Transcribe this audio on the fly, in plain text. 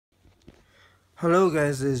Hello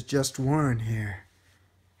guys, it's just Warren here.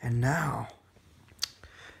 And now,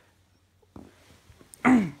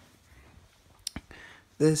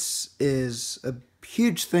 this is a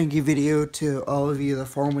huge thank you video to all of you that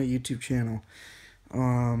follow my YouTube channel.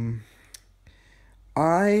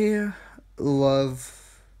 I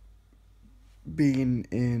love being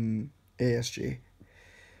in ASG.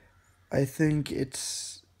 I think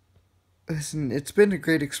it's been a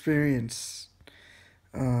great experience.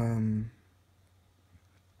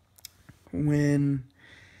 When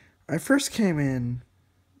I first came in,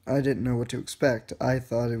 I didn't know what to expect. I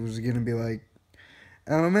thought it was going to be like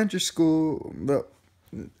elementary school, but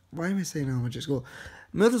why am I saying elementary school?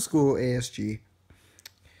 Middle school ASG.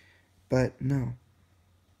 But no.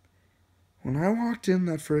 When I walked in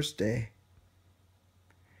that first day,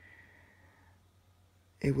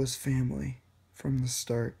 it was family from the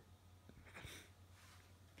start.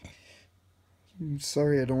 I'm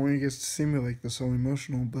sorry, I don't want you guys to see me like this all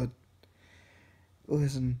emotional, but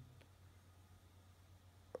listen.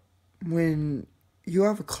 When you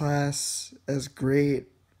have a class as great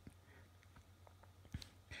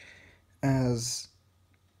as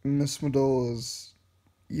Miss Madola's,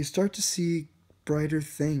 you start to see brighter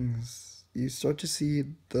things. You start to see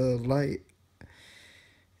the light.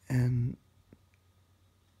 And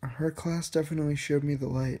her class definitely showed me the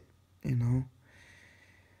light, you know.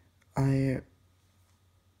 I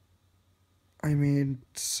made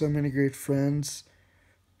so many great friends.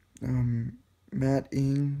 Matt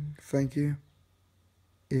Ing, thank you.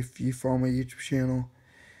 If you follow my YouTube channel,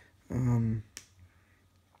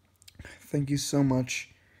 thank you so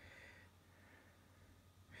much.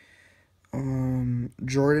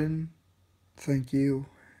 Jordan, thank you.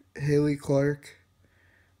 Haley Clark,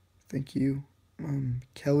 thank you.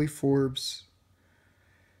 Kelly Forbes,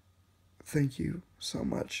 thank you so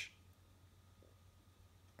much.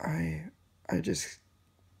 I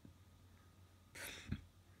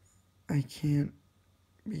can't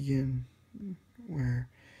begin where,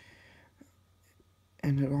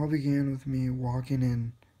 and it all began with me walking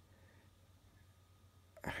in.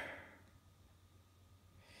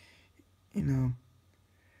 You know,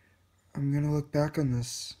 I'm gonna look back on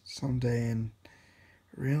this someday and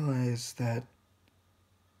realize that,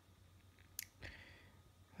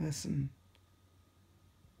 listen,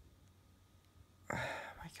 oh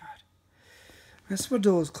my God, Miss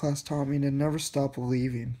Madola's class taught me to never stop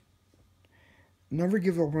believing. Never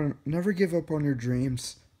give up on your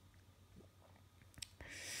dreams.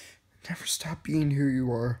 Never stop being who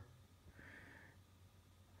you are.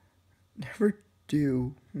 Never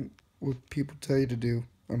do what people tell you to do,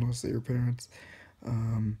 unless they're your parents.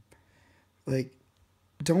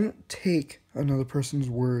 Don't take another person's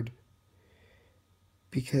word,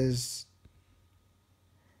 because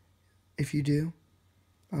if you do,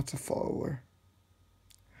 that's a follower.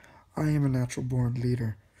 I am a natural born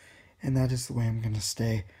leader, and that is the way I'm going to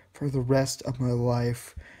stay for the rest of my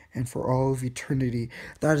life and for all of eternity.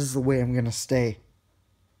 That is the way I'm going to stay.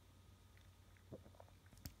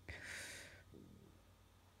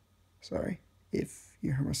 Sorry if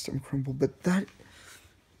you heard my stomach crumble, but that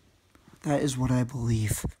is what I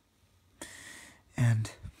believe. And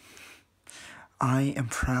I am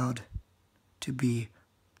proud to be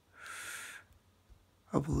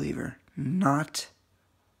a believer, not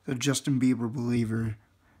the Justin Bieber believer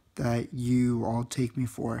that you all take me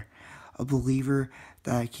for. A believer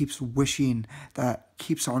that keeps wishing, that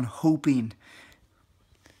keeps on hoping,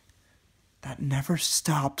 that never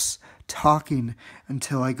stops talking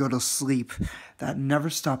until I go to sleep, that never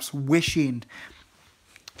stops wishing.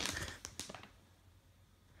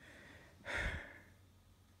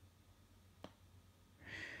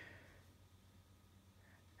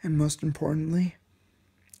 And most importantly,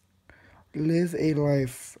 live a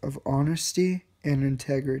life of honesty and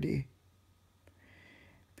integrity.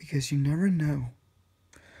 Because you never know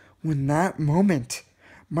when that moment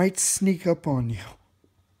might sneak up on you.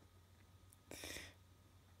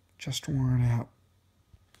 Just Warren out.